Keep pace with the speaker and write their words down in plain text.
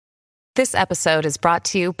This episode is brought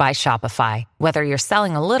to you by Shopify. Whether you're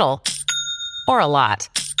selling a little or a lot,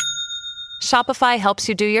 Shopify helps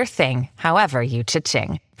you do your thing, however you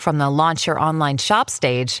cha-ching. From the launch your online shop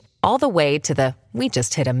stage, all the way to the we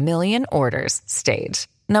just hit 1 million orders stage.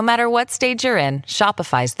 No matter what stage you're in,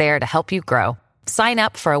 Shopify's there to help you grow. Sign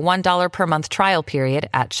up for a $1 per month trial period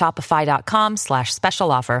at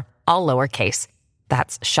shopify.com/special offer, all lowercase.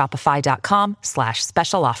 That's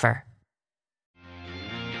shopify.com/special offer.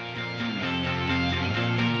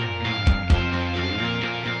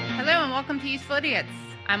 Hello and welcome to Useful Idiots.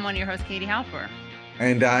 I'm one of your hosts, Katie Halper.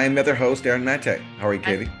 And I'm other host, Aaron Mate. How are you,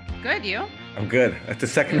 Katie? Good, you? I'm good. That's the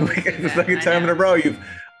second week, the second time in a row.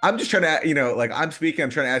 I'm just trying to, I'm speaking,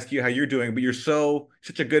 I'm trying to ask you how you're doing, but you're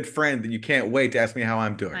such a good friend that you can't wait to ask me how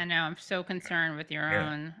I'm doing. I know. I'm so concerned with your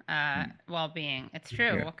own well-being. It's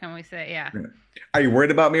true. Yeah. What can we say? Yeah. Are you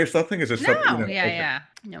worried about me or something? Is there something? Yeah.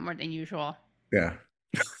 No more than usual. Yeah.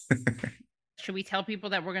 Should we tell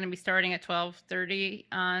people that we're going to be starting at 12:30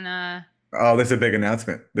 on Oh, this is a big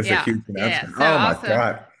announcement. This is a huge announcement. Yeah. So my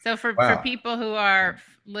God. So for people who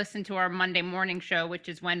listen to our Monday morning show, which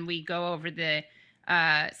is when we go over the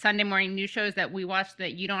Sunday morning news shows that we watch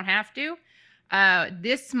that you don't have to,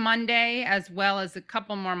 this Monday, as well as a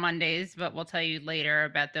couple more Mondays, but we'll tell you later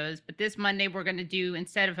about those. But this Monday, we're going to do,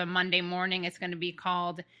 instead of a Monday morning, it's going to be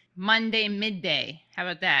called Monday Midday. How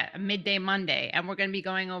about that? A midday Monday. And we're going to be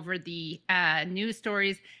going over the news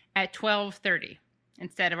stories at 12:30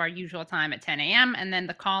 instead of our usual time at 10 a.m. And then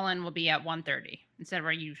the call-in will be at 1:30 instead of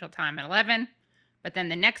our usual time at 11. But then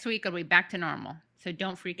the next week, it'll be back to normal. So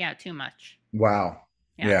don't freak out too much. Wow.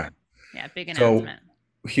 Yeah. Big announcement.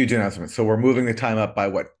 Huge announcement. So we're moving the time up by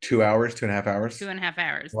what, 2 hours, 2.5 hours? 2.5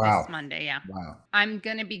 hours Wow. This Monday, yeah. Wow. I'm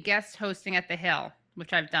going to be guest hosting at the Hill,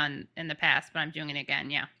 which I've done in the past, but I'm doing it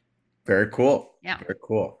again, yeah. Very cool. Yeah. Very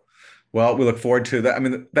cool. Well, we look forward to that. I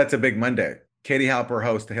mean, that's a big Monday. Katie Halper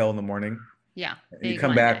hosts the Hill in the morning. Yeah. You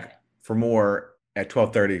come back for more at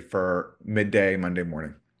 12:30 for midday Monday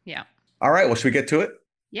morning. Yeah. All right. Well, should we get to it?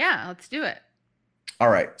 Yeah, let's do it. All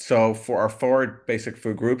right. So for our 4 basic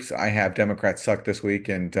food groups, I have Democrats suck this week.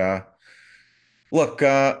 And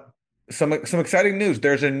some exciting news.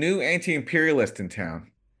 There's a new anti-imperialist in town,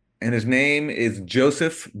 and his name is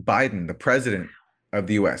Joseph Biden, the president of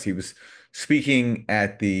the U.S. He was speaking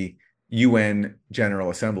at the UN General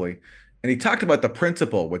Assembly, and he talked about the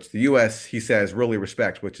principle which the U.S., he says, really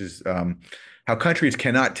respects, which is how countries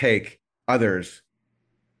cannot take others'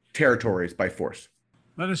 territories by force.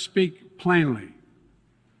 Let us speak plainly.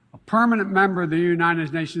 A permanent member of the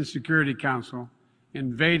United Nations Security Council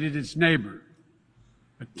invaded its neighbor,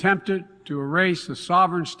 attempted to erase a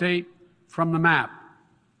sovereign state from the map.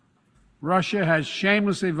 Russia has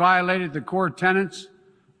shamelessly violated the core tenets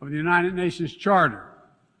of the United Nations Charter.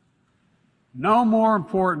 No more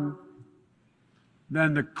important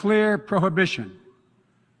than the clear prohibition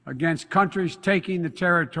against countries taking the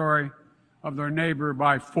territory of their neighbor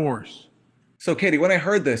by force. So, Katie, when I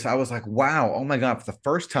heard this, I was like, wow, oh my God, for the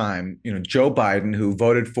first time, Joe Biden, who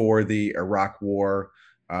voted for the Iraq war,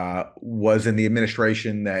 was in the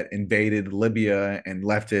administration that invaded Libya and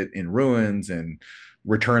left it in ruins and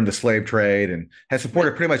returned the slave trade and has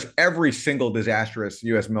supported pretty much every single disastrous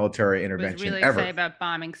U.S. military intervention was really ever. Excited about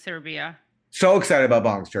bombing Serbia. So excited about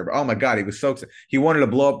bombing Serbia. Oh my God, he was so excited. He wanted to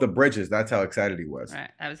blow up the bridges. That's how excited he was. Right.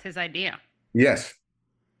 That was his idea. Yes.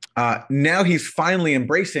 Now he's finally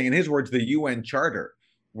embracing, in his words, the UN Charter,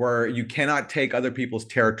 where you cannot take other people's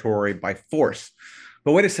territory by force.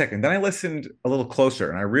 But wait a second. Then I listened a little closer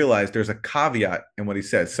and I realized there's a caveat in what he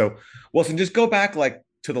says. So, Wilson, just go back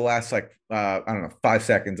to the last 5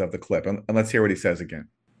 seconds of the clip and let's hear what he says again.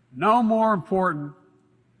 No more important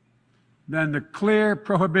than the clear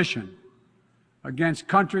prohibition against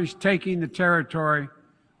countries taking the territory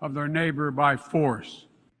of their neighbor by force.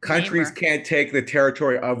 Countries can't take the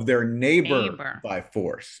territory of their neighbor by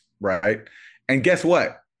force, right? And guess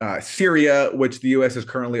what? Syria, which the U.S. is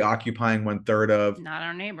currently occupying 1/3 of. Not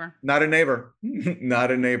our neighbor. Not a neighbor. Not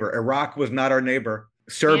a neighbor. Iraq was not our neighbor.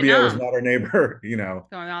 Serbia was not our neighbor,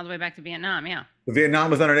 Going all the way back to Vietnam, yeah. Vietnam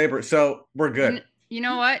was not our neighbor, so we're good. You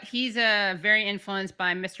know what? He's very influenced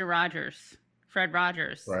by Mr. Rogers, Fred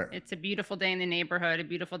Rogers. Right. It's a beautiful day in the neighborhood,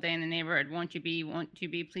 Won't you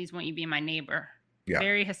be, please, won't you be my neighbor? Yeah.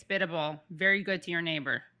 Very hospitable, very good to your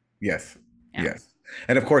neighbor. Yes. Yeah. Yes.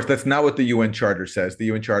 And of course, that's not what the UN Charter says. The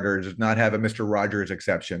UN Charter does not have a Mr. Rogers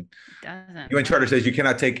exception. It doesn't. UN Charter says you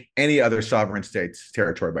cannot take any other sovereign state's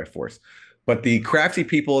territory by force. But the crafty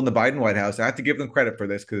people in the Biden White House, I have to give them credit for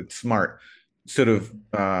this because it's smart, sort of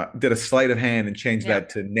did a sleight of hand and changed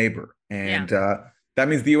that to neighbor. And that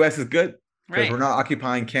means the U.S. is good. because we're Right. not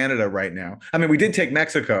occupying Canada right now. I mean, we did take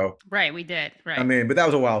Mexico. Right. We did. I Right. mean, but that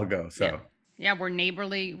was a while ago. Yeah. So Yeah. We're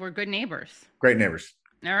neighborly. We're good neighbors. great neighbors.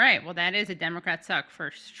 All right. Well, that is a Democrat suck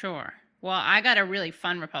for sure. Well, I got a really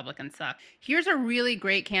fun Republican suck. Here's a really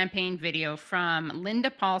great campaign video from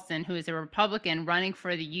Linda Paulson, who is a Republican running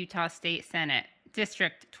for the Utah State Senate,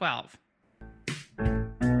 District 12.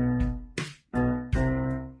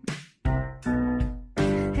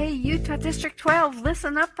 Hey, Utah District 12,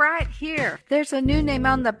 listen up right here. There's a new name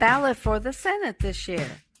on the ballot for the Senate this year.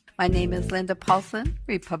 My name is Linda Paulson,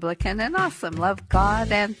 Republican and awesome. Love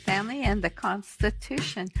God and family and the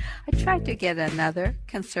Constitution. I tried to get another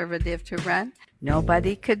conservative to run.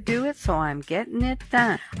 Nobody could do it, so I'm getting it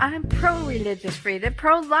done. I'm pro-religious freedom,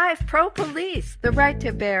 pro-life, pro-police, the right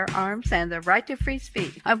to bear arms and the right to free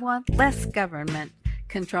speech. I want less government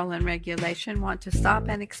control and regulation, want to stop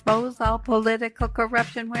and expose all political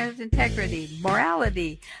corruption where there's integrity,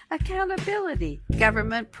 morality, accountability.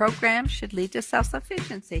 Government programs should lead to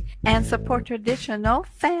self-sufficiency and support traditional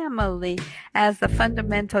family as the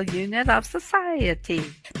fundamental unit of society.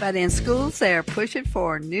 But in schools, they're pushing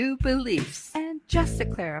for new beliefs. And just to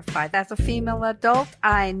clarify, as a female adult,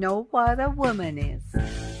 I know what a woman is.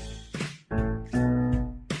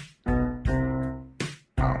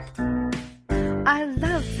 I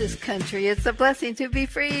love this country. It's a blessing to be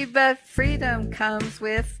free, but freedom comes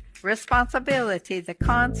with responsibility. The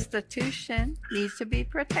Constitution needs to be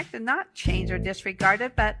protected, not changed or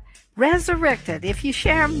disregarded, but resurrected. If you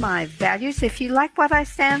share my values, if you like what I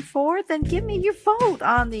stand for, then give me your vote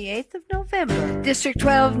on the 8th of November. District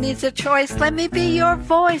 12 needs a choice. Let me be your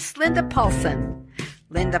voice, Linda Paulson.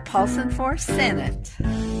 Linda Paulson for Senate.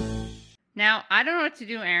 Now, I don't know what to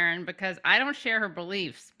do, Aaron, because I don't share her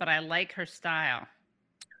beliefs, but I like her style.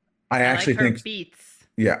 I actually like her think, beats.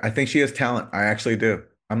 yeah, I think she has talent. I actually do.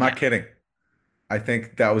 I'm not kidding. I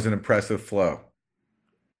think that was an impressive flow.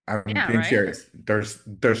 I'm being serious. There's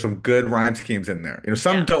some good rhyme schemes in there.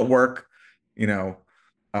 Some don't work,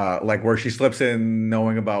 like where she slips in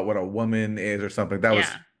knowing about what a woman is or something. That was,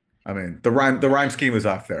 I mean, the rhyme scheme was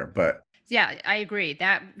off there, but yeah, I agree.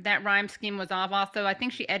 That rhyme scheme was off. Also, I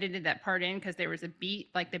think she edited that part in because there was a beat,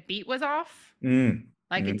 like the beat was off.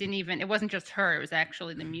 It wasn't just her, it was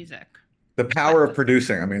actually the music. The power of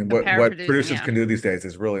producing. I mean, what producers can do these days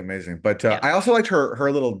is really amazing. But I also liked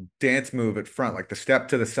her little dance move at front, like the step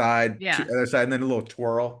to the side, to the other side, and then a little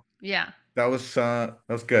twirl. Yeah. That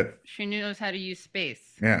was good. She knows how to use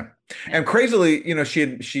space. Yeah. And crazily,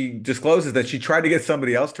 she discloses that she tried to get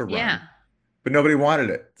somebody else to run. Yeah. But nobody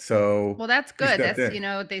wanted it. So well, that's good.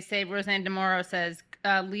 That's they say Roseanne DeMoro says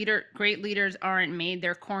great leaders aren't made,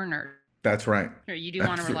 they're cornered. That's right. You do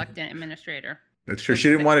want a reluctant administrator. That's true. She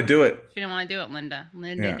didn't want to do it. She didn't want to do it, Linda.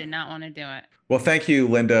 Linda did not want to do it. Well, thank you,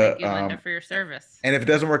 Linda. Thank you, Linda, for your service. And if it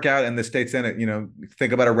doesn't work out in the state Senate,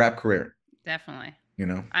 think about a rap career. Definitely.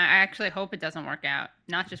 I actually hope it doesn't work out,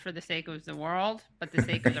 not just for the sake of the world, but the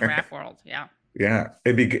sake of the rap world. Yeah. Yeah,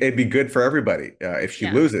 it'd be good for everybody if she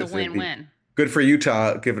loses. It's a win-win. Good for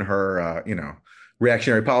Utah, given her,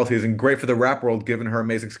 reactionary policies, and great for the rap world, given her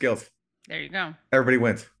amazing skills. There you go. Everybody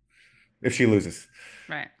wins if she loses.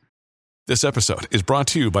 Right. This episode is brought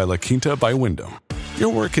to you by La Quinta by Wyndham.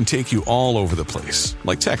 Your work can take you all over the place,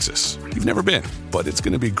 like Texas. You've never been, but it's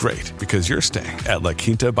going to be great because you're staying at La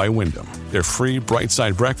Quinta by Wyndham. Their free Bright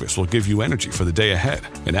Side breakfast will give you energy for the day ahead.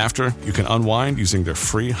 And after, you can unwind using their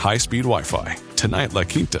free high-speed Wi-Fi. Tonight, La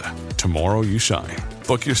Quinta. Tomorrow, you shine.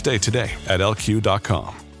 Book your stay today at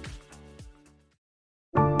lq.com.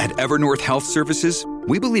 At Evernorth Health Services,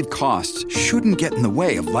 we believe costs shouldn't get in the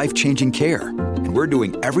way of life-changing care. And we're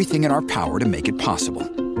doing everything in our power to make it possible.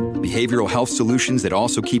 Behavioral health solutions that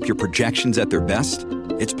also keep your projections at their best?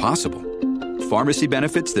 It's possible. Pharmacy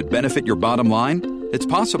benefits that benefit your bottom line? It's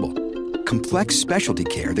possible. Complex specialty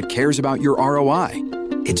care that cares about your ROI?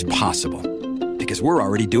 It's possible. Because we're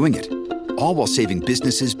already doing it. All while saving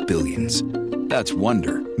businesses billions. That's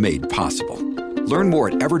Wonder made possible. Learn more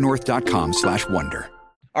at evernorth.com/wonder.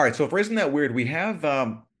 All right. So if isn't that weird, we have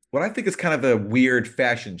what I think is kind of a weird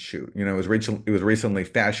fashion shoot. It was recently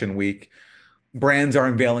Fashion Week. Brands are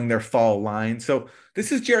unveiling their fall line. So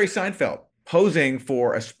this is Jerry Seinfeld posing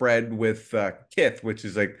for a spread with Kith, which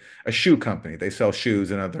is like a shoe company. They sell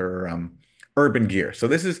shoes and other urban gear. So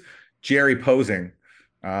this is Jerry posing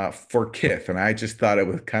for Kith, and I just thought it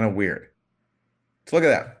was kind of weird. So look at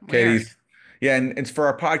that, Katie's. Yeah, and it's for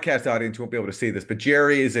our podcast audience who won't be able to see this, but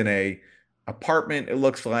Jerry is in a apartment, it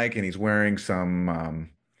looks like, and he's wearing some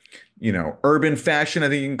urban fashion, I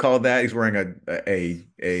think you can call it that. He's wearing a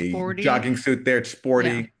jogging suit there. It's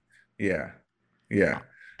sporty. Yeah.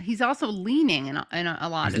 He's also leaning in a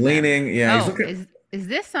lot he's of leaning. them. Yeah. Oh, is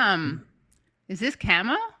this Is this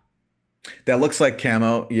camo? That looks like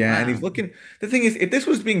camo. Yeah, and Wow. he's looking. The thing is, if this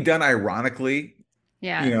was being done ironically,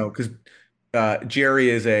 Yeah. because Jerry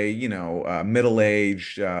is a,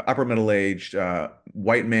 middle-aged, upper middle-aged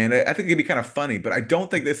white man. I think it'd be kind of funny, but I don't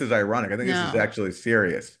think this is ironic. I think this is No. actually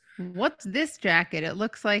serious. What's this jacket? It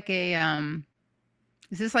looks like a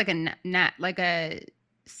is this like a like a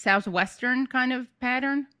southwestern kind of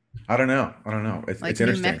pattern? I don't know. It's Like it's New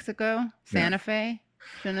interesting. Mexico, Santa Fe,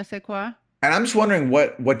 je ne sais quoi. And I'm just wondering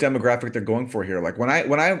what demographic they're going for here. Like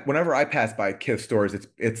whenever I pass by kids stores,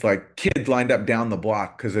 it's like kids lined up down the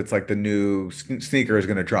block because it's like the new sneaker is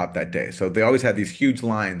going to drop that day. So they always have these huge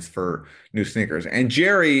lines for new sneakers. And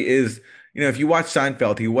Jerry is, if you watch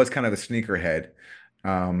Seinfeld, he was kind of the sneakerhead,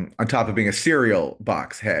 on top of being a cereal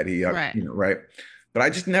box head. Right. Right. But I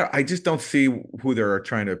just don't see who they're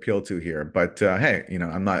trying to appeal to here. But hey,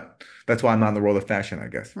 that's why I'm not in the world of fashion, I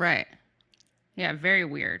guess. Right. Yeah, very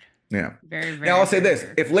weird. Yeah. Very, very. Now I'll say very this: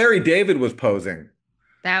 weird. if Larry David was posing,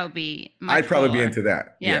 That would be much I'd probably be cooler. into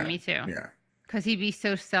that. Yeah, me too. Yeah. Because he'd be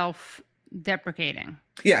so self-deprecating.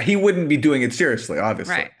 Yeah, he wouldn't be doing it seriously,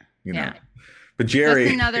 obviously. Right. You know. Yeah. But Jerry,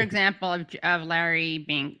 Just another example of Larry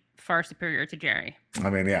being far superior to Jerry. I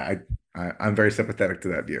mean, yeah, I'm very sympathetic to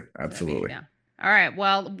that view. Absolutely. Yeah. All right.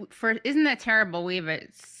 Well, isn't that terrible? We have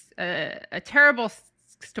a terrible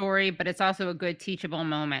story, but it's also a good teachable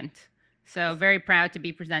moment. So very proud to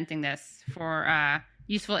be presenting this for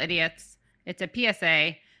Useful Idiots. It's a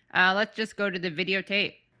PSA. Let's just go to the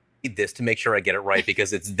videotape. This to make sure I get it right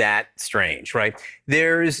because it's that strange, right? The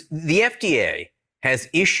FDA has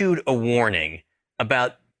issued a warning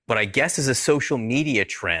about what I guess is a social media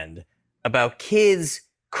trend about kids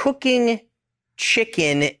cooking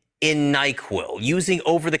chicken in NyQuil, using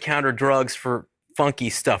over-the-counter drugs for funky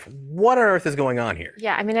stuff. What on earth is going on here?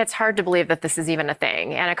 Yeah, I mean, it's hard to believe that this is even a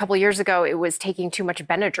thing. And a couple of years ago, it was taking too much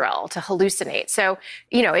Benadryl to hallucinate. So,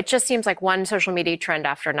 it just seems like one social media trend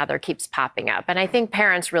after another keeps popping up. And I think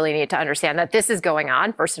parents really need to understand that this is going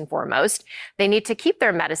on, first and foremost. They need to keep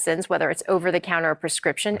their medicines, whether it's over-the-counter or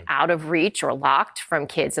prescription, out of reach or locked from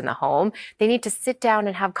kids in the home. They need to sit down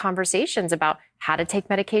and have conversations about how to take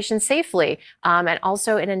medication safely, and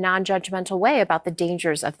also in a non-judgmental way about the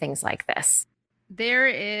dangers of things like this. There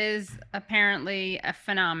is apparently a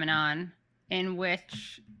phenomenon in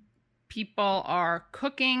which people are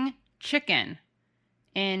cooking chicken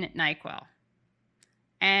in NyQuil.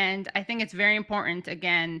 And I think it's very important,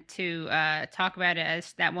 again, to talk about it,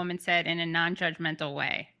 as that woman said, in a non-judgmental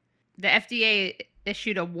way. The FDA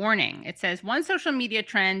issued a warning. It says, one social media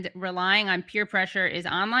trend relying on peer pressure is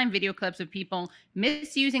online video clips of people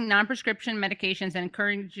misusing non-prescription medications and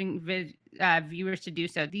encouraging viewers to do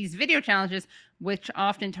so. These video challenges, which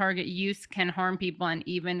often target youth, can harm people and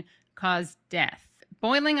even cause death.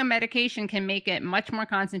 Boiling a medication can make it much more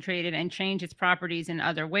concentrated and change its properties in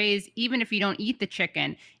other ways, even if you don't eat the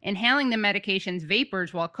chicken. Inhaling the medication's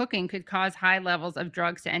vapors while cooking could cause high levels of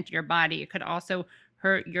drugs to enter your body. It could also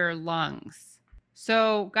hurt your lungs.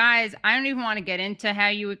 So, guys, I don't even want to get into how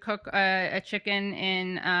you would cook a chicken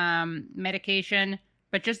in medication,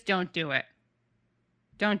 but just don't do it.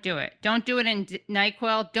 Don't do it. Don't do it in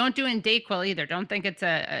NyQuil. Don't do it in DayQuil either. Don't think it's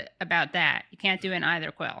about that. You can't do it in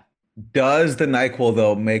either quill. Does the NyQuil,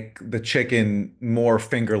 though, make the chicken more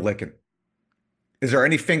finger licking? Is there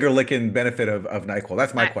any finger licking benefit of NyQuil?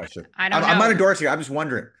 That's my question. I don't know. I'm not endorsing it. I'm just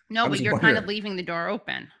wondering. No, but you're kind of leaving the door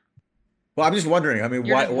open. Well, I'm just wondering. I mean,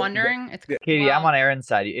 You're why? just wondering? It's Katie, I'm on Aaron's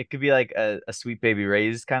side. It could be like a Sweet Baby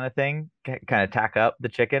Ray's kind of thing, kind of tack up the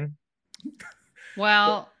chicken.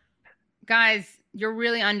 Well, guys, you're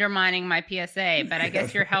really undermining my PSA, but I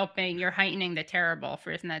guess you're heightening the terrible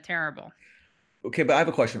for isn't that terrible? Okay, but I have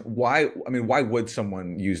a question. Why would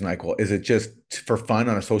someone use NyQuil? Is it just for fun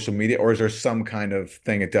on a social media, or is there some kind of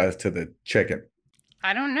thing it does to the chicken?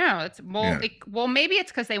 I don't know. Maybe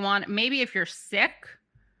it's because they want. Maybe if you're sick,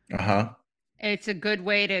 it's a good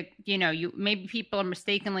way to, maybe people are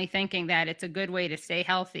mistakenly thinking that it's a good way to stay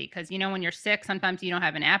healthy because, when you're sick, sometimes you don't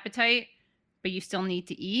have an appetite, but you still need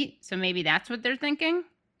to eat. So maybe that's what they're thinking.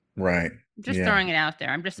 Right. Just throwing it out there.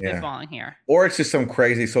 I'm just spitballing here. Or it's just some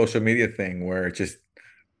crazy social media thing where it's just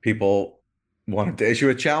people wanted to issue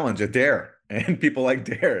a challenge, a dare, and people like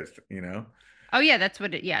dares, Oh yeah, that's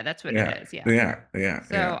what it is. Yeah.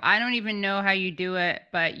 So I don't even know how you do it,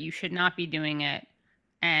 but you should not be doing it.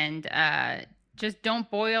 And just don't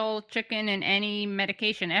boil chicken in any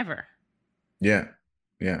medication ever. Yeah.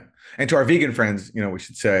 And to our vegan friends, we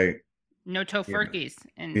should say no tofurkeys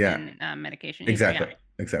in medication. Exactly.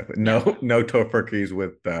 No tofurkeys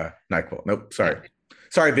with NyQuil. Nope. Sorry,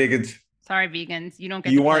 vegans. Sorry, vegans. You don't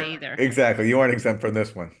get to play either. Exactly. You aren't exempt from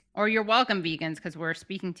this one. Or you're welcome, vegans, because we're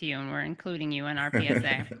speaking to you and we're including you in our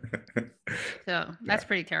PSA. So that's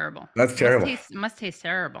pretty terrible. That's terrible. Must taste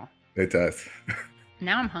terrible. It does.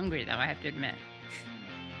 Now I'm hungry, though, I have to admit.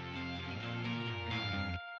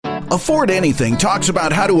 Afford Anything talks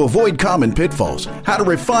about how to avoid common pitfalls, how to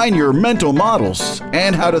refine your mental models,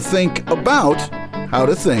 and how to think about how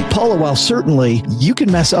to think. Paula, while certainly you can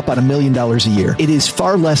mess up on $1 million a year, it is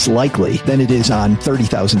far less likely than it is on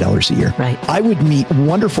 $30,000 a year. Right. I would meet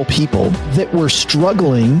wonderful people that were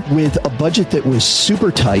struggling with a budget that was super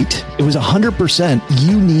tight. It was 100%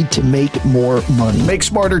 you need to make more money. Make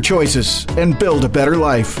smarter choices and build a better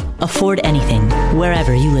life. Afford Anything,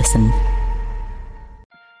 wherever you listen.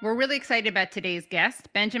 We're really excited about today's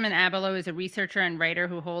guest. Benjamin Abelow is a researcher and writer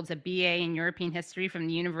who holds a BA in European History from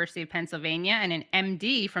the University of Pennsylvania and an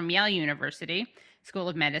MD from Yale University School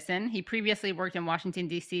of Medicine. He previously worked in Washington,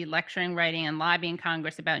 D.C., lecturing, writing, and lobbying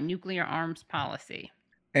Congress about nuclear arms policy.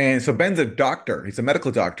 And so Ben's a doctor. He's a medical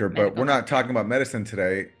doctor, but we're not talking about medicine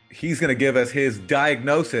today. He's going to give us his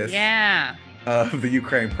diagnosis of the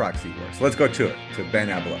Ukraine proxy war. So let's go to it, to Ben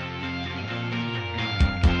Abelow.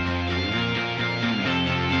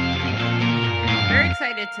 Very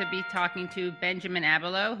excited to be talking to Benjamin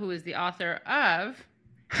Abelow, who is the author of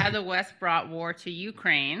How the West Brought War to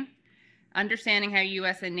Ukraine, Understanding How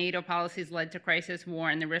U.S. and NATO Policies Led to Crisis, War,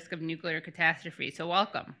 and the Risk of Nuclear Catastrophe. So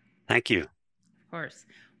welcome. Thank you. Of course.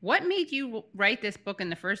 What made you write this book in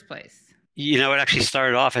the first place? You know, it actually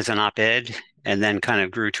started off as an op-ed and then kind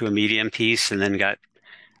of grew to a Medium piece and then got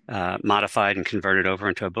modified and converted over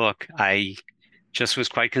into a book. I just was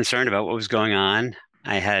quite concerned about what was going on.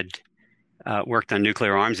 I had worked on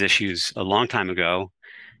nuclear arms issues a long time ago.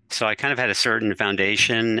 So I kind of had a certain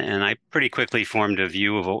foundation, and I pretty quickly formed a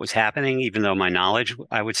view of what was happening, even though my knowledge,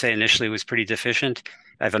 I would say initially, was pretty deficient.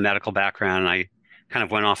 I have a medical background, and I kind of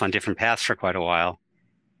went off on different paths for quite a while.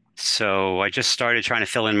 So I just started trying to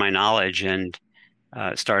fill in my knowledge and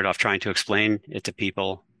started off trying to explain it to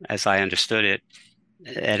people as I understood it.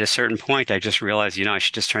 At a certain point, I just realized, I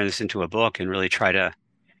should just turn this into a book and really try to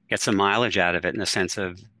get some mileage out of it in the sense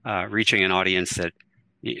of reaching an audience that,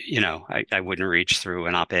 I wouldn't reach through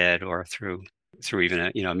an op-ed or through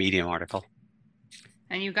even a Medium article.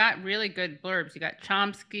 And you got really good blurbs. You got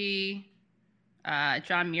Chomsky,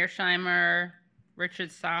 John Mearsheimer, Richard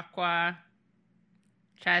Sakwa,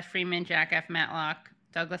 Chaz Freeman, Jack F. Matlock,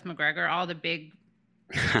 Douglas McGregor, all the big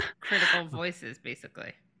critical voices,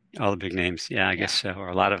 basically. All the big names. Yeah, I guess so, or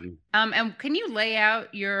a lot of them. And can you lay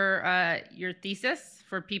out your thesis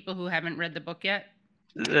for people who haven't read the book yet?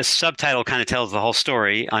 The subtitle kind of tells the whole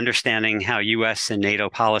story, Understanding How U.S. and NATO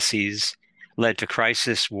Policies Led to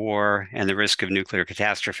Crisis, War, and the Risk of Nuclear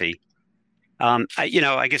Catastrophe.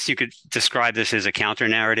 I guess you could describe this as a counter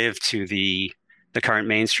narrative to the current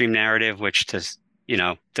mainstream narrative, which,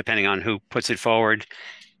 depending on who puts it forward,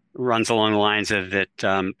 runs along the lines of that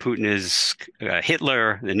Putin is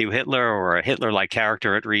Hitler, the new Hitler, or a Hitler-like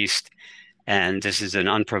character at least, and this is an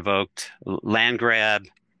unprovoked land grab,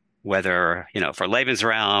 whether for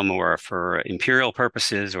Lebensraum or for imperial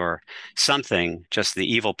purposes or something. Just the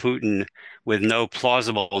evil Putin with no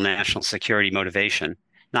plausible national security motivation.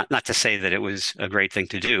 Not to say that it was a great thing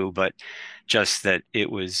to do, but just that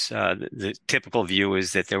it was the typical view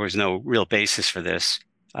is that there was no real basis for this.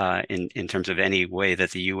 In terms of any way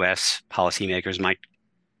that the U.S. policymakers might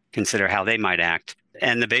consider how they might act.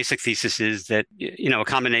 And the basic thesis is that, a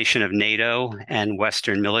combination of NATO and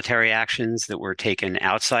Western military actions that were taken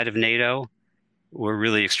outside of NATO were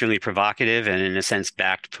really extremely provocative and, in a sense,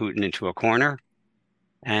 backed Putin into a corner,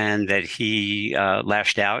 and that he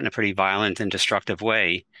lashed out in a pretty violent and destructive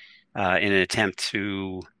way in an attempt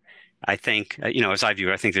to, I think, as I view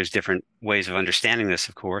it, I think there's different ways of understanding this,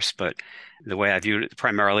 of course, but the way I view it,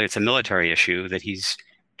 primarily, it's a military issue that he's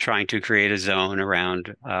trying to create a zone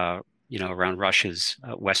around, around Russia's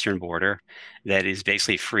western border that is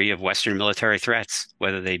basically free of Western military threats,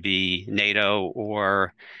 whether they be NATO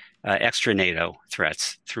or extra NATO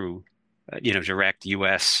threats through, direct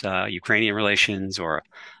U.S. Ukrainian relations or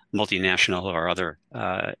multinational or other,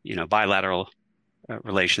 bilateral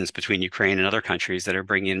relations between Ukraine and other countries that are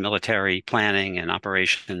bringing in military planning and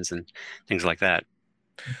operations and things like that.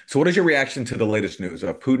 So what is your reaction to the latest news?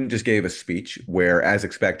 Putin just gave a speech where, as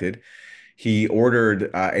expected, he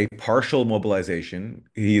ordered a partial mobilization.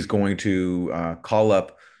 He's going to call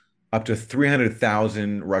up to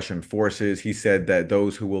 300,000 Russian forces. He said that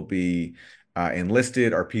those who will be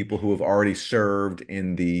enlisted are people who have already served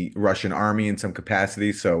in the Russian army in some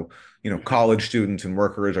capacity. So, college students and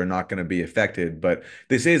workers are not going to be affected. But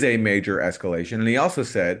this is a major escalation. And he also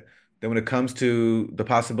said that when it comes to the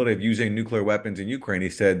possibility of using nuclear weapons in Ukraine, he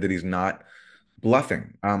said that he's not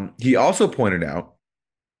bluffing. He also pointed out,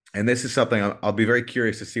 and this is something I'll be very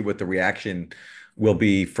curious to see what the reaction will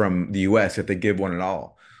be from the US if they give one at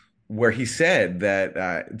all, where he said that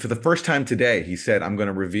for the first time today, he said, I'm going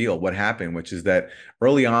to reveal what happened, which is that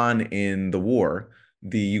early on in the war,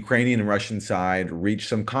 the Ukrainian and Russian side reached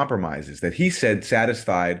some compromises that he said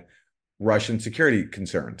satisfied Russian security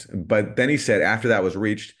concerns. But then he said after that was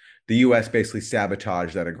reached, the US basically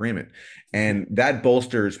sabotaged that agreement. And that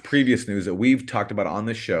bolsters previous news that we've talked about on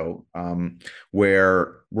this show,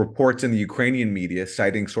 where reports in the Ukrainian media,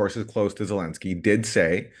 citing sources close to Zelensky, did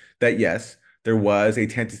say that yes, there was a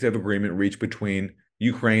tentative agreement reached between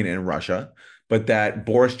Ukraine and Russia, but that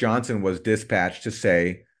Boris Johnson was dispatched to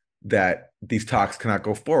say that these talks cannot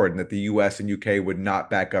go forward and that the US and UK would not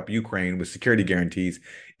back up Ukraine with security guarantees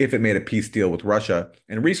if it made a peace deal with Russia.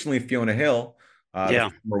 And recently, Fiona Hill,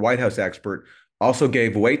 the former White House expert, also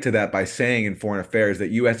gave weight to that by saying in Foreign Affairs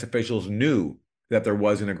that US officials knew that there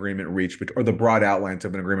was an agreement reached, or the broad outlines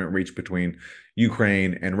of an agreement reached between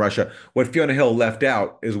Ukraine and Russia. What Fiona Hill left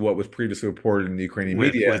out is what was previously reported in the Ukrainian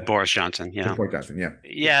media. With Boris Johnson, yeah. With Boris Johnson, yeah.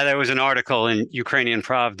 Yeah, there was an article in Ukrainian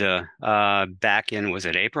Pravda back in, was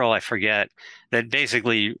it April? I forget, that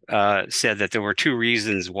basically said that there were two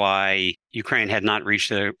reasons why Ukraine had not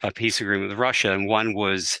reached a peace agreement with Russia. And one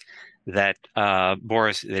was that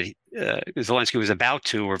Zelensky was about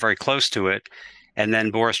to, or very close to it. And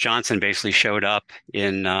then Boris Johnson basically showed up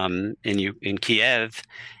in Kiev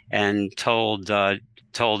and told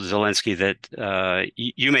Zelensky that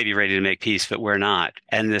you may be ready to make peace, but we're not.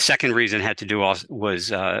 And the second reason had to do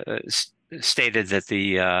was stated that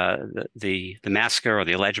the massacre, or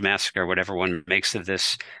the alleged massacre, whatever one makes of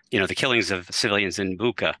this, the killings of civilians in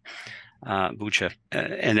Bucha,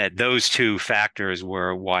 and that those two factors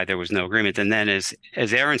were why there was no agreement. And then, as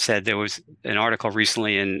Aaron said, there was an article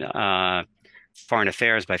recently in Foreign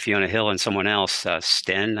Affairs by Fiona Hill and someone else,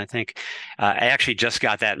 Sten, I think. I actually just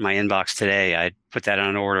got that in my inbox today. I put that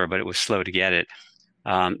on order, but it was slow to get it.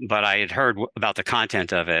 But I had heard about the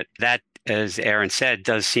content of it. That, as Aaron said,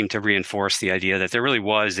 does seem to reinforce the idea that there really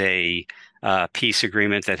was a peace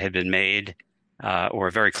agreement that had been made, or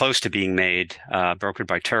very close to being made, brokered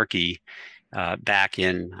by Turkey back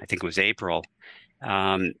in, I think it was April.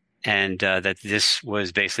 And that this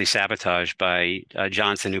was basically sabotaged by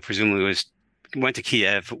Johnson, who presumably went to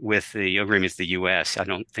Kiev with the agreement with the U.S. I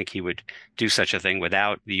don't think he would do such a thing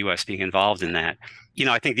without the U.S. being involved in that.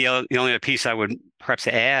 I think the only other piece I would perhaps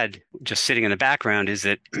add, just sitting in the background, is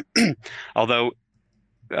that although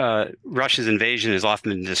Russia's invasion has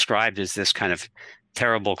often been described as this kind of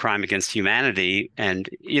terrible crime against humanity, and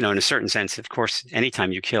in a certain sense, of course,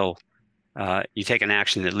 anytime you kill, you take an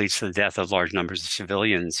action that leads to the death of large numbers of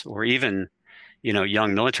civilians, or even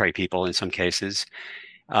young military people in some cases.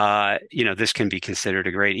 This can be considered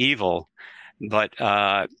a great evil, but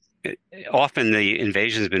often the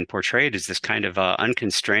invasion has been portrayed as this kind of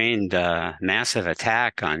unconstrained, massive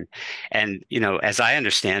attack on, and as I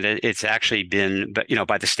understand it, it's actually been, but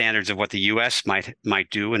by the standards of what the U.S. might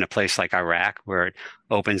do in a place like Iraq, where it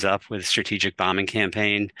opens up with a strategic bombing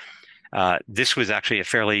campaign. This was actually a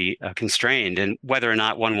fairly constrained, and whether or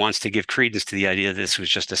not one wants to give credence to the idea that this was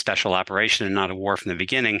just a special operation and not a war from the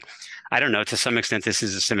beginning, I don't know. To some extent, this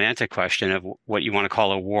is a semantic question of what you want to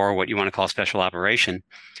call a war, what you want to call a special operation.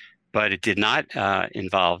 But it did not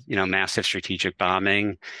involve, massive strategic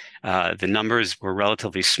bombing. The numbers were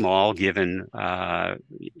relatively small given,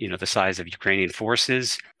 the size of Ukrainian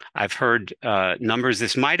forces. I've heard numbers.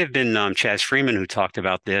 This might have been Chaz Freeman who talked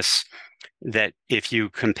about this, that if you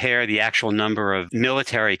compare the actual number of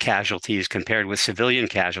military casualties compared with civilian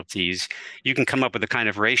casualties, you can come up with a kind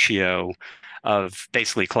of ratio of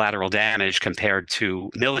basically collateral damage compared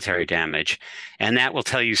to military damage. And that will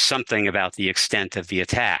tell you something about the extent of the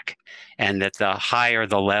attack. And that the higher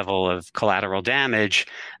the level of collateral damage,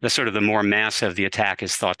 the more massive the attack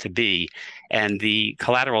is thought to be. And the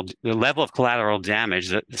level of collateral damage,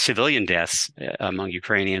 the civilian deaths among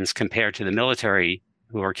Ukrainians compared to the military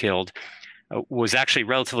who are killed, was actually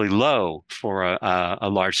relatively low for a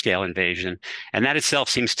large-scale invasion. And that itself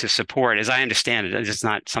seems to support, as I understand it, it's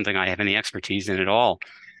not something I have any expertise in at all,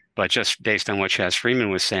 but just based on what Chaz Freeman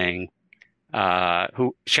was saying,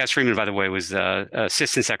 Chaz Freeman, by the way, was the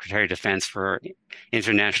Assistant Secretary of Defense for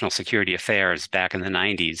International Security Affairs back in the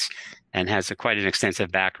 90s, and has quite an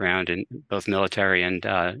extensive background in both military and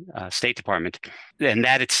State Department. And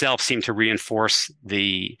that itself seemed to reinforce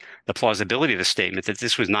the plausibility of the statement that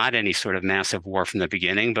this was not any sort of massive war from the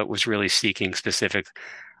beginning, but was really seeking specific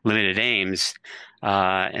limited aims.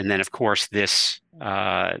 And then, of course, this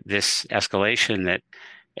escalation that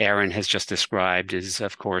Aaron has just described is,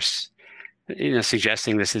 of course,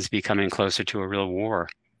 suggesting this is becoming closer to a real war.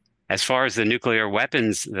 As far as the nuclear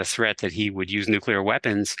weapons, the threat that he would use nuclear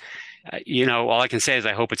weapons, all I can say is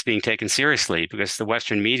I hope it's being taken seriously, because the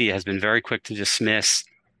Western media has been very quick to dismiss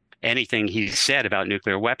anything he said about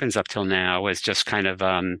nuclear weapons up till now as just kind of,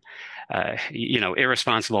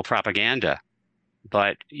 irresponsible propaganda.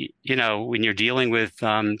 But, when you're dealing with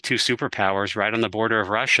two superpowers right on the border of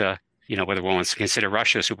Russia, whether one wants to consider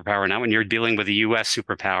Russia a superpower or not, when you're dealing with a U.S.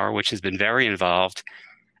 superpower, which has been very involved,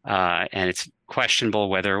 and it's questionable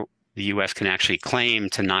whether the U.S. can actually claim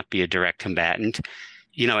to not be a direct combatant,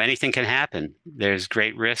 anything can happen. There's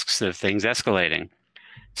great risks of things escalating.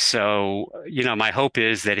 So, my hope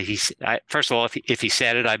is that first of all, if he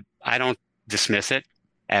said it, I don't dismiss it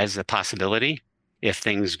as a possibility if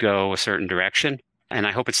things go a certain direction. And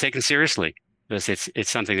I hope it's taken seriously, because it's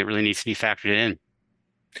something that really needs to be factored in.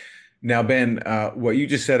 Now, Ben, what you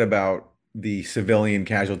just said about the civilian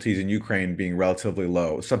casualties in Ukraine being relatively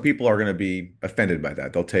low, some people are going to be offended by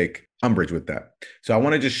that. They'll take umbrage with that. So I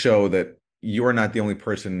want to just show that you are not the only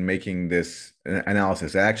person making this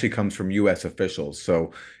analysis. It actually comes from U.S. officials.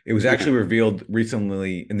 So it was actually revealed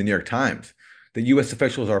recently in the New York Times that U.S.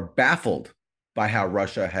 officials are baffled by how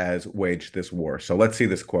Russia has waged this war. So let's see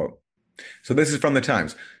this quote. So this is from the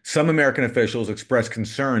Times. Some American officials expressed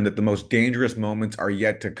concern that the most dangerous moments are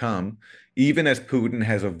yet to come, even as Putin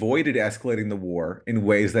has avoided escalating the war in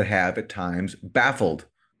ways that have at times baffled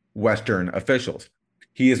Western officials.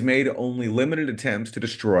 He has made only limited attempts to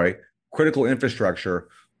destroy critical infrastructure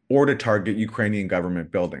or to target Ukrainian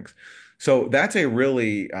government buildings. So that's a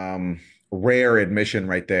really rare admission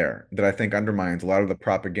right there that I think undermines a lot of the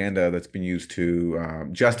propaganda that's been used to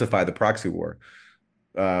justify the proxy war,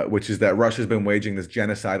 which is that Russia's been waging this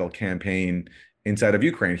genocidal campaign inside of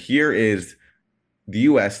Ukraine. Here is the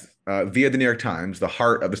U.S. Via the New York Times, the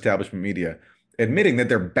heart of establishment media, admitting that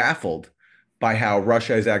they're baffled by how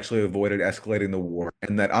Russia has actually avoided escalating the war,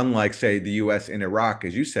 and that unlike, say, the U.S. in Iraq,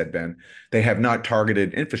 as you said, Ben, they have not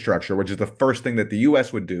targeted infrastructure, which is the first thing that the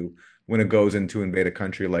U.S. would do when it goes in to invade a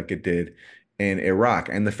country like it did in Iraq.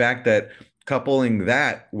 And the fact that coupling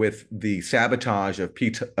that with the sabotage of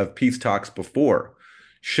peace talks before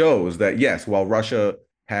shows that, yes, while Russia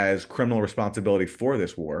has criminal responsibility for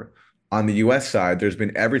this war, on the U.S. side, there's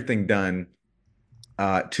been everything done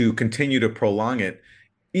to continue to prolong it,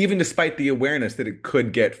 even despite the awareness that it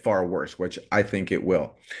could get far worse, which I think it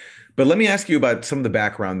will. But let me ask you about some of the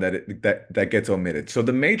background that gets omitted. So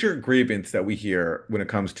the major grievance that we hear when it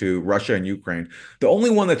comes to Russia and Ukraine, the only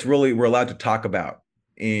one that's really we're allowed to talk about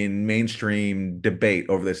in mainstream debate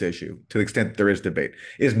over this issue, to the extent that there is debate,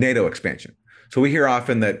 is NATO expansion. So we hear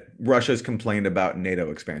often that Russia's complained about NATO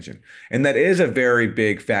expansion, and that is a very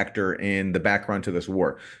big factor in the background to this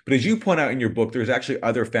war. But as you point out in your book, there's actually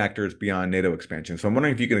other factors beyond NATO expansion. So I'm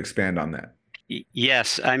wondering if you can expand on that.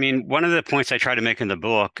 Yes. I mean, one of the points I try to make in the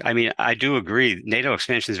book, I do agree, NATO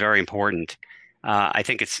expansion is very important. I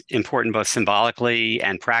think it's important both symbolically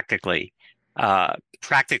and practically.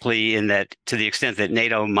 Practically in that, to the extent that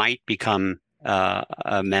NATO might become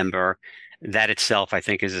a member, that itself, I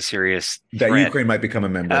think, is a serious threat. That Ukraine might become a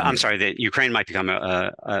member. I'm sorry, that Ukraine might become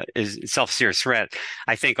is itself a serious threat.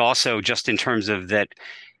 I think also just in terms of that,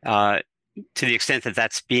 to the extent that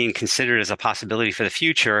that's being considered as a possibility for the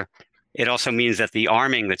future, it also means that the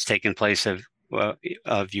arming that's taken place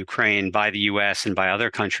of Ukraine by the U.S. and by other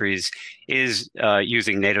countries is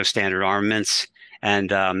using NATO standard armaments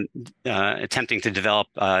and attempting to develop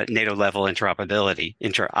NATO-level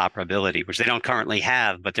interoperability, which they don't currently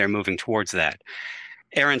have, but they're moving towards that.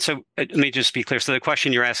 Aaron, so let me just be clear. So the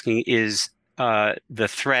question you're asking is the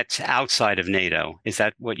threats outside of NATO. Is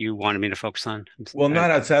that what you wanted me to focus on? Well,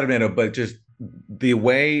 not outside of NATO, but just the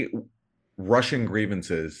way Russian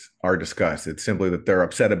grievances are discussed. It's simply that they're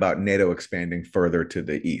upset about NATO expanding further to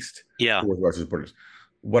the east, towards Russia's borders.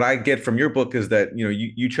 What I get from your book is that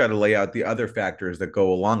you try to lay out the other factors that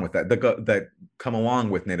go along with that come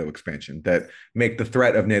along with NATO expansion, that make the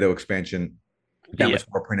threat of NATO expansion that much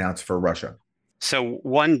more pronounced for Russia. So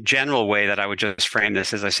one general way that I would just frame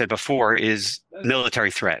this, as I said before, is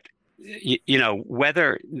military threat.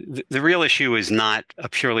 Whether the real issue is not a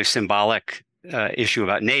purely symbolic issue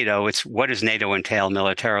about NATO, it's what does NATO entail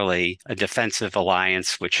militarily, a defensive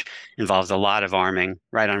alliance, which involves a lot of arming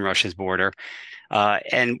right on Russia's border.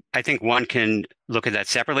 And I think one can look at that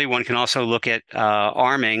separately. One can also look at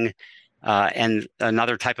arming and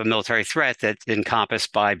another type of military threat that's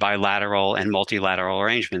encompassed by bilateral and multilateral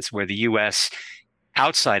arrangements, where the U.S.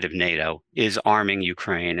 outside of NATO is arming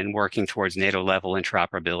Ukraine and working towards NATO-level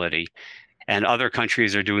interoperability. And other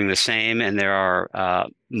countries are doing the same, and there are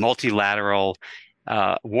multilateral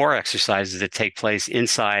war exercises that take place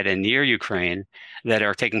inside and near Ukraine that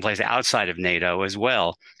are taking place outside of NATO as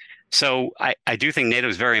well. So I do think NATO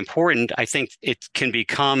is very important. I think it can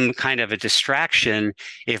become kind of a distraction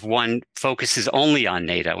if one focuses only on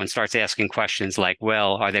NATO and starts asking questions like,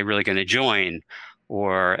 well, are they really going to join?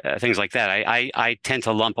 Or things like that. I tend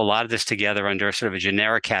to lump a lot of this together under sort of a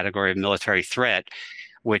generic category of military threat,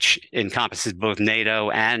 which encompasses both NATO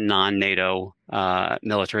and non-NATO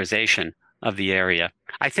militarization of the area.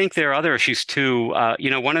 I think there are other issues too.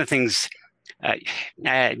 One of the things,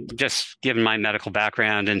 just given my medical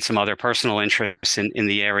background and some other personal interests in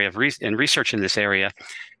the area of research in this area,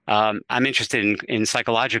 I'm interested in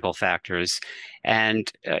psychological factors. And,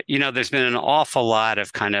 there's been an awful lot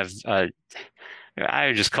of kind of I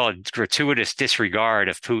would just call it gratuitous disregard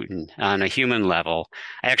of Putin on a human level.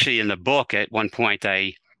 Actually, in the book, at one point,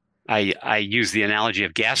 I use the analogy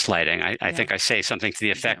of gaslighting. I think I say something to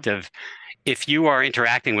the effect of, if you are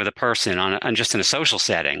interacting with a person on just in a social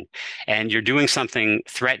setting, and you're doing something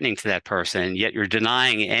threatening to that person, yet you're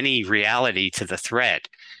denying any reality to the threat,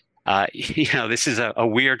 this is a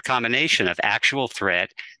weird combination of actual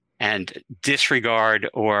threat and disregard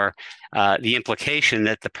or the implication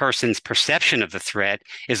that the person's perception of the threat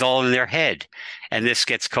is all in their head. And this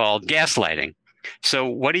gets called gaslighting. So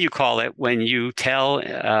what do you call it when you tell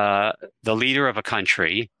the leader of a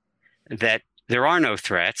country that there are no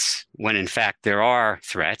threats, when in fact there are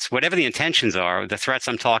threats? Whatever the intentions are, the threats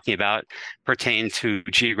I'm talking about pertain to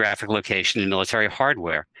geographic location and military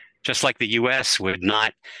hardware. Just like the U.S. would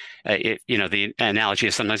not, the analogy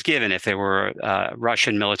is sometimes given, if there were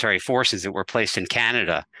Russian military forces that were placed in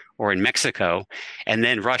Canada or in Mexico, and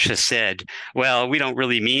then Russia said, well, we don't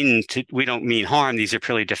mean harm. These are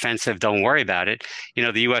purely defensive. Don't worry about it.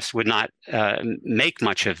 The U.S. would not make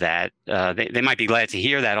much of that. They might be glad to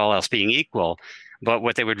hear that, all else being equal. But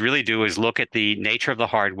what they would really do is look at the nature of the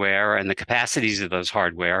hardware and the capacities of those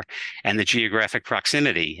hardware and the geographic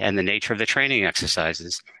proximity and the nature of the training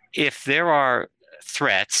exercises. If there are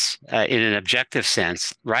threats in an objective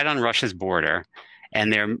sense right on Russia's border,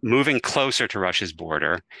 and they're moving closer to Russia's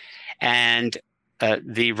border, and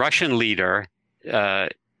the Russian leader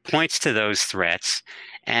points to those threats,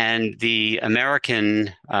 and the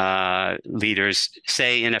American leaders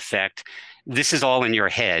say, in effect, this is all in your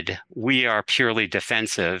head. We are purely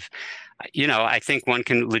defensive. I think one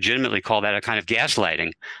can legitimately call that a kind of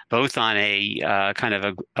gaslighting, both on a kind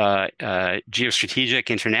of a geostrategic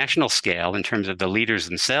international scale in terms of the leaders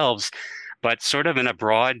themselves, but sort of in a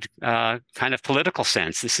broad kind of political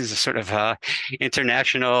sense. This is a sort of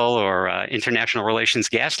international or international relations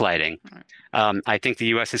gaslighting. I think the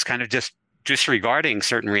U.S. is kind of just disregarding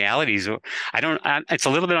certain realities. It's a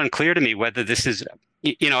little bit unclear to me whether this is,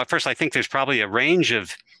 at first I think there's probably a range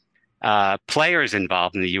of players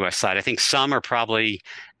involved in the U.S. side. I think some are probably,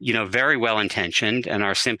 very well intentioned and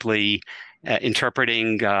are simply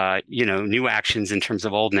interpreting, new actions in terms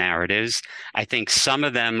of old narratives. I think some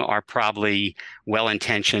of them are probably well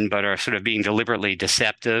intentioned, but are sort of being deliberately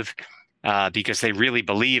deceptive because they really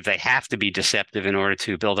believe they have to be deceptive in order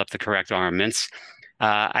to build up the correct armaments.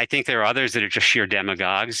 I think there are others that are just sheer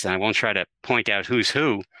demagogues, and I won't try to point out who's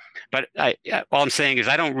who. But all I'm saying is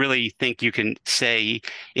I don't really think you can say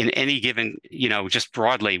in any given, just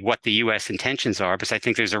broadly what the U.S. intentions are, because I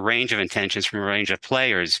think there's a range of intentions from a range of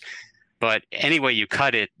players. But any way you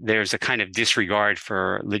cut it, there's a kind of disregard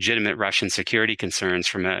for legitimate Russian security concerns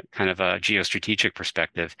from a kind of a geostrategic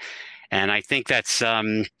perspective. And I think that's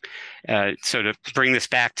so to bring this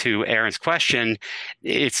back to Aaron's question,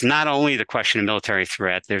 it's not only the question of military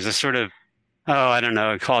threat. There's a sort of,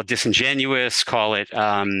 call it disingenuous, call it,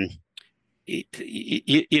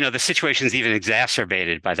 the situation is even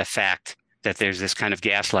exacerbated by the fact that there's this kind of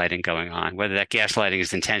gaslighting going on, whether that gaslighting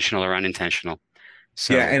is intentional or unintentional.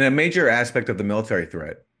 So, yeah, and a major aspect of the military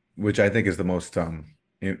threat, which I think is the most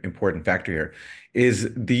important factor here, is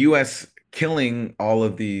the U.S. killing all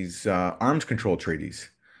of these arms control treaties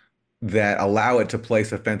that allow it to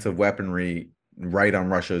place offensive weaponry right on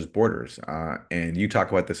Russia's borders. And you talk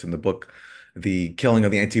about this in the book, the killing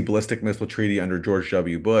of the anti-ballistic missile treaty under George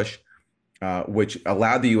W. Bush, which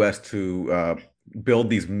allowed the U.S. to build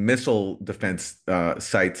these missile defense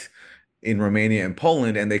sites in Romania and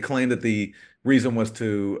Poland. And they claimed that the reason was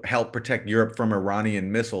to help protect Europe from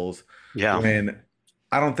Iranian missiles. Yeah. When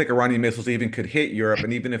I don't think Iranian missiles even could hit Europe.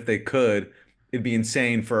 And even if they could, it'd be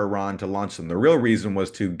insane for Iran to launch them. The real reason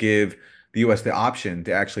was to give the U.S. the option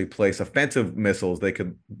to actually place offensive missiles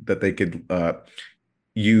that they could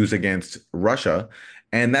use against Russia.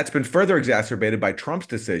 And that's been further exacerbated by Trump's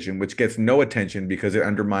decision, which gets no attention because it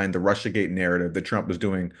undermined the Russiagate narrative that Trump was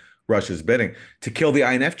doing Russia's bidding, to kill the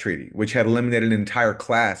INF Treaty, which had eliminated an entire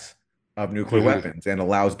class of nuclear weapons and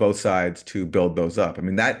allows both sides to build those up. I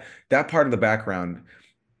mean, that part of the background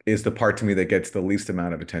is the part to me that gets the least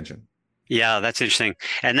amount of attention. Yeah, that's interesting.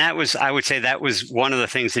 And I would say that was one of the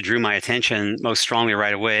things that drew my attention most strongly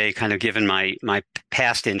right away, kind of given my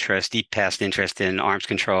past interest, deep past interest in arms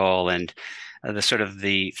control and the sort of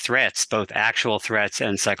the threats, both actual threats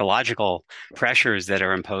and psychological pressures that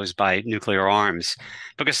are imposed by nuclear arms.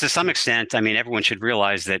 Because to some extent, I mean, everyone should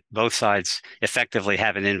realize that both sides effectively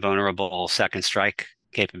have an invulnerable second strike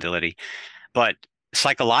capability. But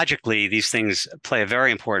psychologically, these things play a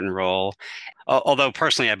very important role. Although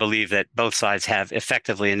personally, I believe that both sides have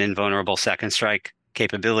effectively an invulnerable second strike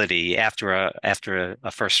capability after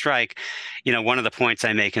a first strike. You know, one of the points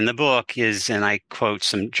I make in the book is, and I quote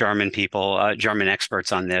some German people, German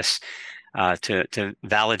experts on this, to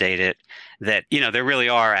validate it, that, you know, there really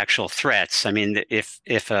are actual threats. I mean,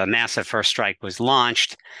 if a massive first strike was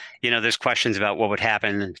launched, you know, there's questions about what would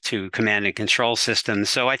happen to command and control systems.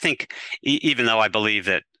 So I think even though I believe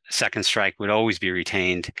that second strike would always be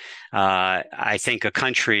retained, I think a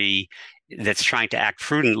country that's trying to act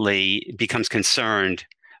prudently becomes concerned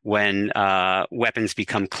when weapons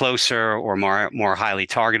become closer or more highly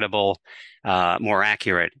targetable, more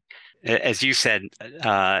accurate. As you said,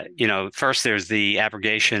 you know, first there's the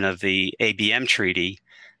abrogation of the ABM treaty.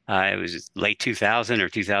 It was late 2000 or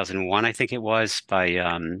 2001, I think it was, by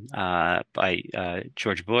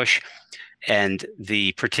George Bush, and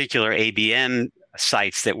the particular ABM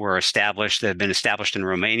sites that were established, that have been established in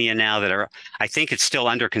Romania now, that are, I think it's still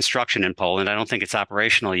under construction in Poland. I don't think it's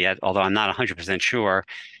operational yet, although I'm not 100% sure.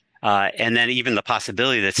 And then even the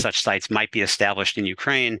possibility that such sites might be established in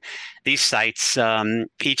Ukraine. These sites,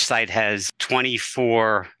 each site has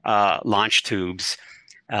 24 launch tubes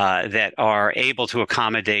that are able to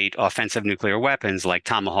accommodate offensive nuclear weapons like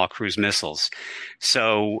Tomahawk cruise missiles.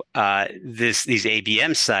 So these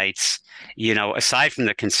ABM sites, you know, aside from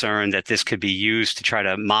the concern that this could be used to try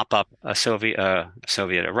to mop up a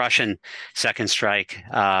Russian second strike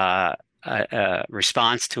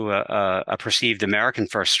response to a perceived American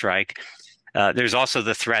first strike, there's also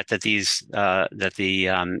the threat that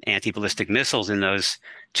the anti-ballistic missiles in those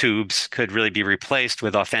tubes could really be replaced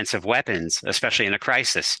with offensive weapons, especially in a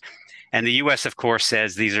crisis. And the U.S., of course,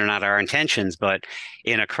 says these are not our intentions, but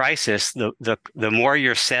in a crisis, the more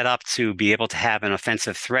you're set up to be able to have an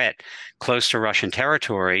offensive threat close to Russian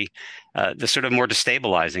territory, the sort of more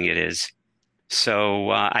destabilizing it is. So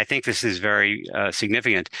I think this is very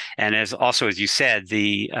significant. And as you said,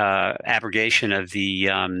 the abrogation of the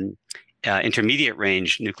intermediate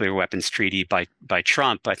range nuclear weapons treaty by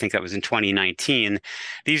Trump, I think that was in 2019.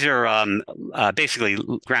 These are basically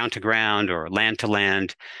ground to ground or land to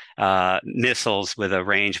land missiles with a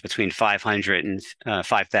range between 500 and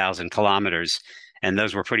 5,000 kilometers. And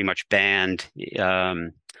those were pretty much banned.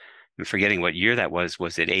 I'm forgetting what year that was.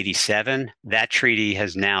 Was it 87? That treaty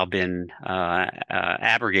has now been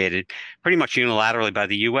abrogated pretty much unilaterally by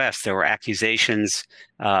the U.S. There were accusations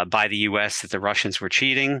by the U.S. that the Russians were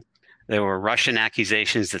cheating. There were Russian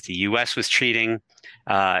accusations that the U.S. was cheating.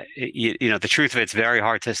 You know, the truth of it's very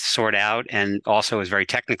hard to sort out and also is very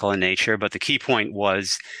technical in nature. But the key point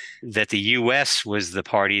was that the U.S. was the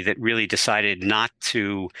party that really decided not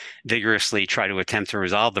to vigorously try to attempt to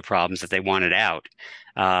resolve the problems that they wanted out.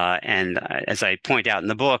 And as I point out in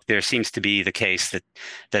the book, there seems to be the case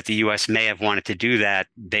that the U.S. may have wanted to do that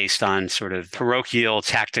based on sort of parochial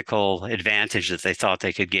tactical advantage that they thought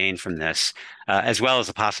they could gain from this, as well as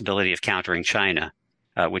the possibility of countering China,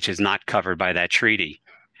 which is not covered by that treaty.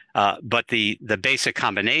 But the basic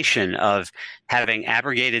combination of having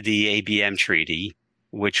abrogated the ABM treaty,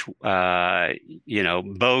 which you know,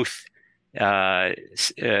 both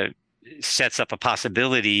sets up a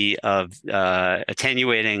possibility of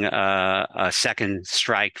attenuating a second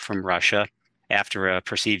strike from Russia after a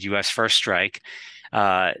perceived U.S. first strike,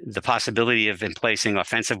 the possibility of emplacing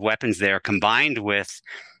offensive weapons there, combined with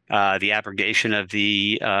the abrogation of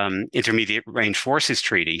the Intermediate Range Forces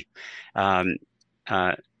Treaty. I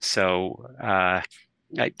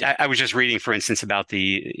was just reading, for instance, about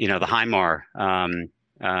the HIMAR,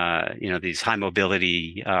 these high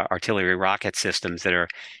mobility artillery rocket systems that are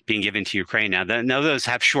being given to Ukraine now. Those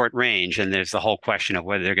have short range, and there's the whole question of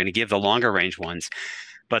whether they're going to give the longer range ones.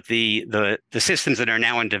 But the systems that are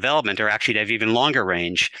now in development are actually to have even longer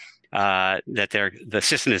range. The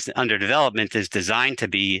system is under development is designed to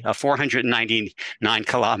be a 499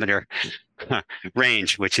 kilometer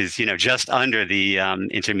range, which is, you know, just under the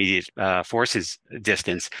intermediate forces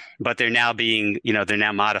distance. But they're now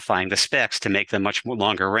modifying the specs to make them much more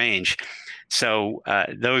longer range. So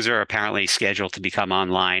those are apparently scheduled to become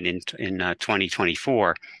online in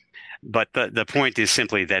 2024. But the point is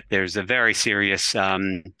simply that there's a very serious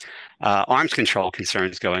arms control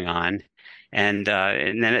concerns going on. And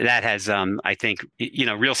then that has, I think,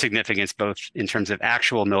 real significance both in terms of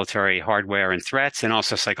actual military hardware and threats and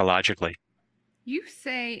also psychologically. You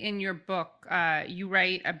say in your book, you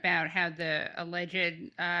write about how the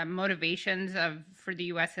alleged motivations for the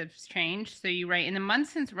U.S. have changed. So you write, in the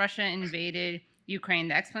months since Russia invaded Ukraine,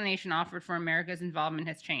 the explanation offered for America's involvement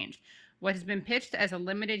has changed. What has been pitched as a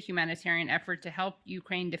limited humanitarian effort to help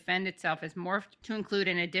Ukraine defend itself has morphed to include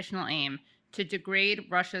an additional aim to degrade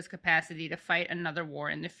Russia's capacity to fight another war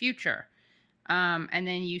in the future. And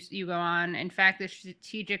then you go on, in fact, the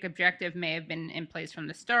strategic objective may have been in place from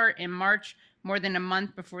the start. In March, more than a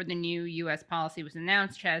month before the new U.S. policy was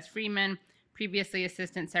announced, Chaz Freeman, previously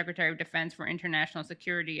Assistant Secretary of Defense for International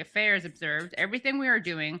Security Affairs, observed, everything we are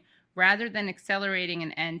doing, rather than accelerating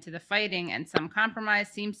an end to the fighting and some compromise,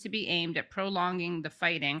 seems to be aimed at prolonging the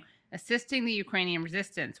fighting, assisting the Ukrainian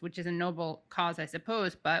resistance, which is a noble cause, I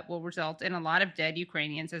suppose, but will result in a lot of dead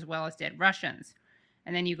Ukrainians as well as dead Russians.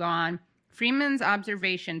 And then you go on, Freeman's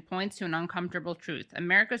observation points to an uncomfortable truth.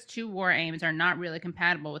 America's two war aims are not really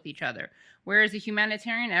compatible with each other. Whereas a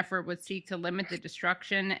humanitarian effort would seek to limit the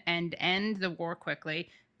destruction and end the war quickly,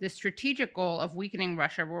 the strategic goal of weakening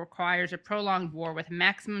Russia requires a prolonged war with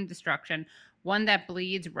maximum destruction, one that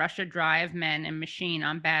bleeds Russia dry of men and machine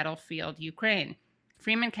on battlefield Ukraine.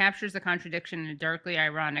 Freeman captures the contradiction in a darkly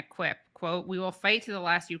ironic quip, quote, "We will fight to the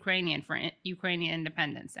last Ukrainian for Ukrainian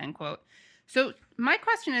independence," end quote. So my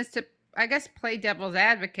question is to, I guess, play devil's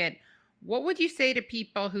advocate. What would you say to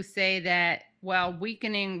people who say that, well,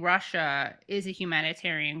 weakening Russia is a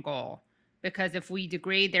humanitarian goal? Because if we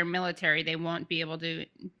degrade their military, they won't be able to,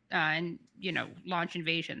 launch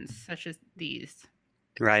invasions such as these.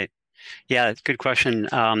 Right. Yeah, good question.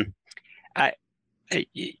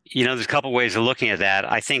 There's a couple ways of looking at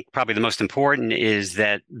that. I think probably the most important is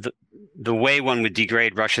that the way one would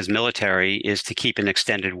degrade Russia's military is to keep an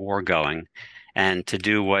extended war going and to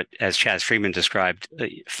do what, as Chaz Freeman described,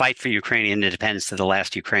 fight for Ukrainian independence to the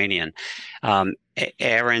last Ukrainian.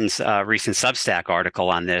 Aaron's recent Substack article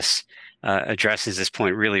on this addresses this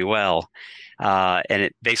point really well. And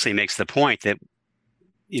it basically makes the point that,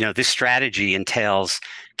 this strategy entails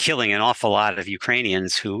killing an awful lot of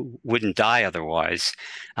Ukrainians who wouldn't die otherwise.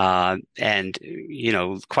 And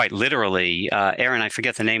quite literally, Aaron, I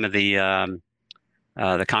forget the name of the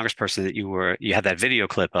congressperson that you had that video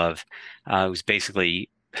clip of, who's basically,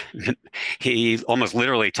 he almost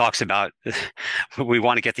literally talks about we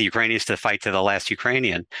want to get the Ukrainians to fight to the last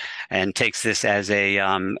Ukrainian, and takes this as a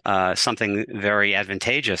something very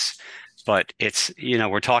advantageous. But it's,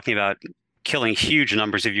 we're talking about killing huge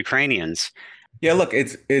numbers of Ukrainians. Yeah, look,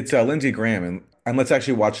 it's Lindsey Graham, and let's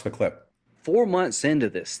actually watch the clip. 4 months into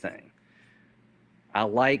this thing, I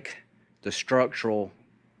like the structural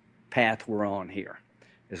path we're on here.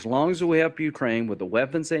 As long as we help Ukraine with the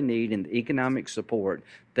weapons they need and the economic support,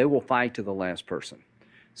 they will fight to the last person.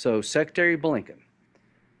 So Secretary Blinken,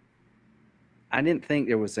 I didn't think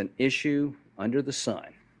there was an issue under the sun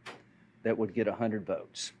that would get 100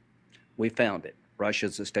 votes. We found it.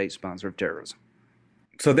 Russia's a state sponsor of terrorism.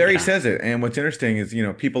 So there he says it. And what's interesting is,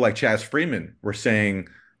 people like Chaz Freeman were saying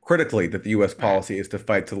critically that the U.S. policy is to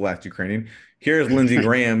fight to the last Ukrainian. Here's Lindsey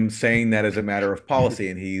Graham saying that as a matter of policy,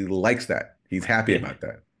 and he likes that. He's happy about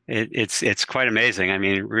that. It's quite amazing. I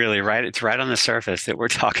mean, really, right? It's right on the surface that we're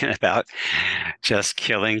talking about just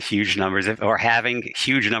killing huge numbers of, or having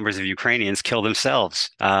huge numbers of Ukrainians kill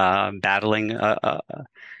themselves, battling,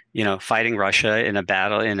 fighting Russia in a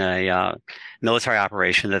battle, in a military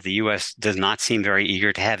operation that the U.S. does not seem very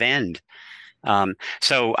eager to have end.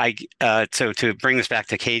 So to bring this back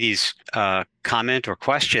to Katie's comment or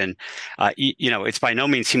question, it's by no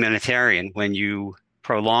means humanitarian when you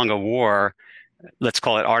prolong a war, let's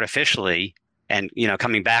call it artificially, and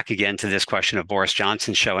coming back again to this question of Boris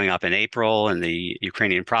Johnson showing up in April and the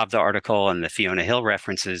Ukrainian Pravda article and the Fiona Hill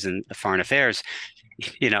references in Foreign Affairs,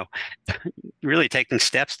 really taking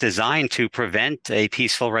steps designed to prevent a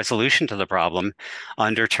peaceful resolution to the problem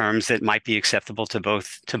under terms that might be acceptable to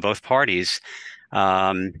both parties.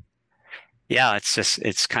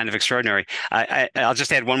 It's kind of extraordinary. I'll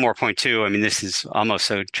just add one more point too. I mean, this is almost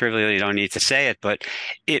so trivial you don't need to say it, but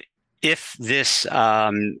if this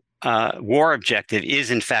war objective is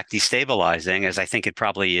in fact destabilizing, as I think it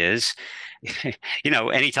probably is,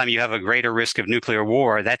 anytime you have a greater risk of nuclear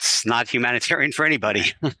war, that's not humanitarian for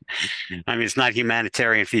anybody. I mean, it's not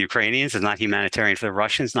humanitarian for the Ukrainians. It's not humanitarian for the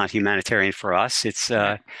Russians. Not humanitarian for us. It's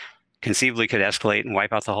conceivably could escalate and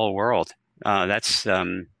wipe out the whole world. That's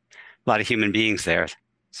lot of human beings there.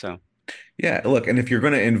 So. Yeah, look, and if you're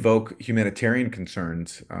going to invoke humanitarian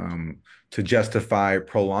concerns to justify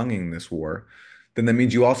prolonging this war, then that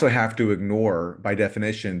means you also have to ignore, by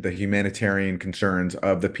definition, the humanitarian concerns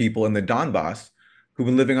of the people in the Donbass who've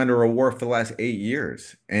been living under a war for the last 8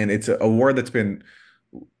 years. And it's a war that's been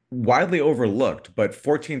widely overlooked, but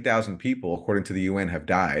 14,000 people, according to the UN, have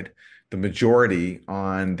died, the majority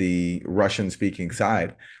on the Russian-speaking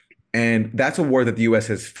side. And that's a war that the US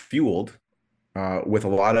has fueled with a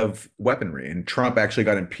lot of weaponry. And Trump actually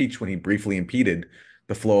got impeached when he briefly impeded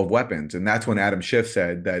the flow of weapons. And that's when Adam Schiff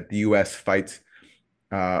said that the US fights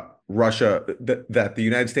Russia, that the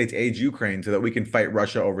United States aids Ukraine so that we can fight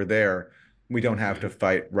Russia over there. We don't have to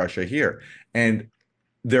fight Russia here. And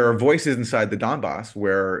there are voices inside the Donbass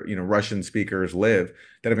where, Russian speakers live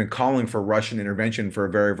that have been calling for Russian intervention for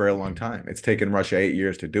a very, very long time. It's taken Russia 8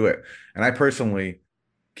 years to do it. And I personally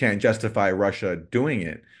can't justify Russia doing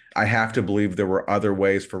it. I have to believe there were other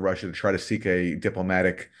ways for Russia to try to seek a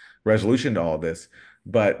diplomatic resolution to all this.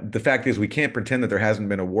 But the fact is, we can't pretend that there hasn't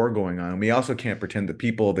been a war going on. We also can't pretend that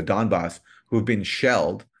people of the Donbass who have been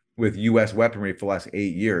shelled with U.S. weaponry for the last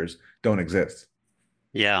 8 years don't exist.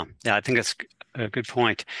 Yeah, I think that's a good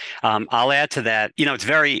point. I'll add to that.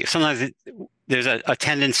 Sometimes there's a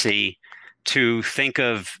tendency to think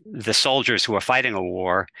of the soldiers who are fighting a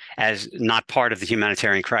war as not part of the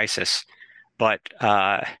humanitarian crisis. But,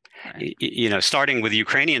 starting with the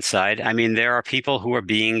Ukrainian side, I mean, there are people who are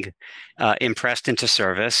being impressed into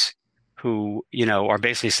service who, are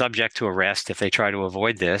basically subject to arrest if they try to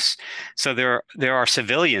avoid this. So there are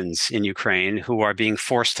civilians in Ukraine who are being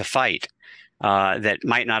forced to fight that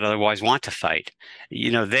might not otherwise want to fight.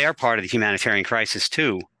 They are part of the humanitarian crisis,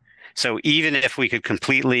 too. So even if we could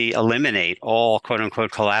completely eliminate all quote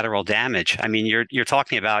unquote collateral damage, I mean, you're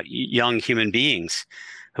talking about young human beings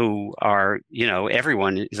who are,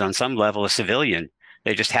 everyone is on some level a civilian.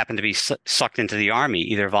 They just happen to be sucked into the army,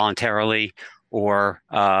 either voluntarily or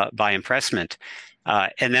by impressment.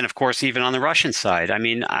 And then, of course, even on the Russian side, I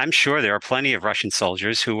mean, I'm sure there are plenty of Russian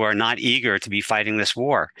soldiers who are not eager to be fighting this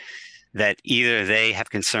war, that either they have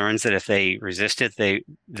concerns that if they resist it,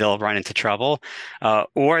 they'll run into trouble,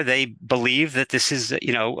 or they believe that this is,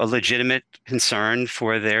 a legitimate concern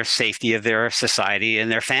for their safety of their society and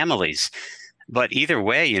their families. But either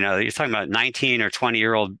way, you're talking about 19 or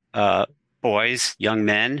 20-year-old boys, young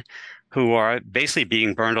men, who are basically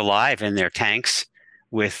being burned alive in their tanks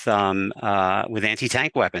with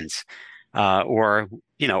anti-tank weapons, or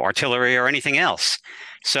artillery or anything else.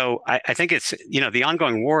 So I think it's the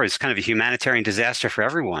ongoing war is kind of a humanitarian disaster for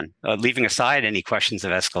everyone, leaving aside any questions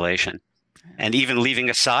of escalation, and even leaving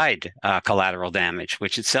aside collateral damage,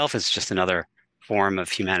 which itself is just another form of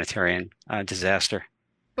humanitarian disaster.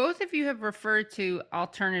 Both of you have referred to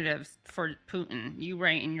alternatives for Putin. You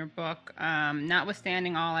write in your book,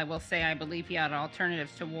 notwithstanding all, I will say I believe he had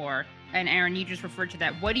alternatives to war. And Aaron, you just referred to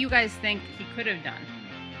that. What do you guys think he could have done?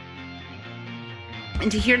 And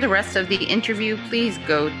to hear the rest of the interview, please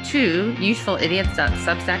go to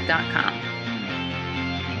usefulidiots.substack.com.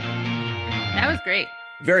 That was great.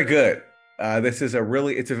 Very good. This is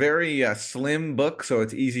it's a very slim book, so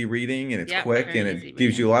it's easy reading and it's quick, and it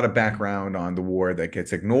gives you a lot of background on the war that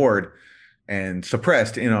gets ignored and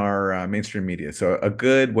suppressed in our mainstream media. So a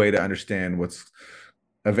good way to understand what's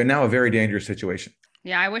now a very dangerous situation.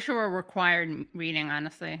 Yeah, I wish it were required reading,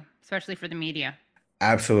 honestly, especially for the media.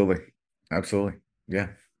 Absolutely. Yeah.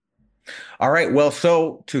 All right. Well,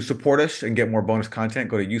 so to support us and get more bonus content,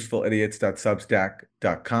 go to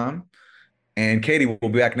usefulidiots.substack.com. And Katie, we'll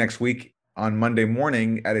be back next week on Monday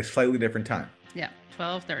morning at a slightly different time. Yeah,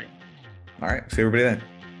 12:30. All right. See everybody then.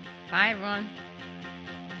 Bye, everyone.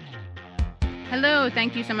 Hello.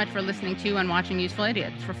 Thank you so much for listening to and watching Useful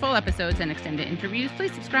Idiots. For full episodes and extended interviews,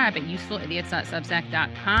 please subscribe at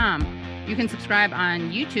usefulidiots.substack.com. You can subscribe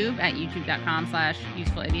on YouTube at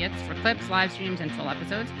youtube.com/usefulidiots for clips, live streams, and full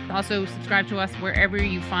episodes. Also, subscribe to us wherever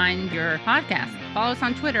you find your podcast. Follow us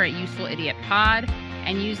on Twitter at UsefulIdiotPod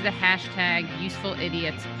and use the hashtag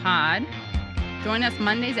UsefulIdiotsPod. Join us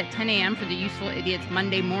Mondays at 10 a.m. for the Useful Idiots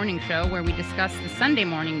Monday Morning Show, where we discuss the Sunday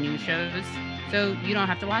morning news shows so you don't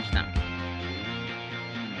have to watch them.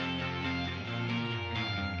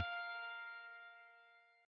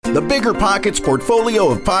 The Bigger Pockets portfolio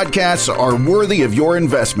of podcasts are worthy of your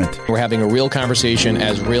investment. We're having a real conversation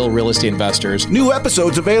as real estate investors. New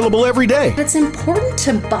episodes available every day. It's important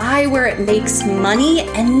to buy where it makes money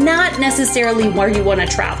and not necessarily where you want to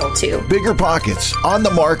travel to. Bigger Pockets, On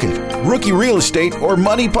the Market, Rookie Real Estate, or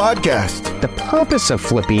Money Podcast. The purpose of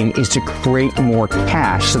flipping is to create more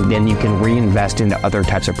cash so then you can reinvest into other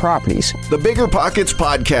types of properties. The Bigger Pockets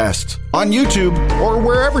Podcast on YouTube or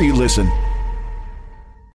wherever you listen.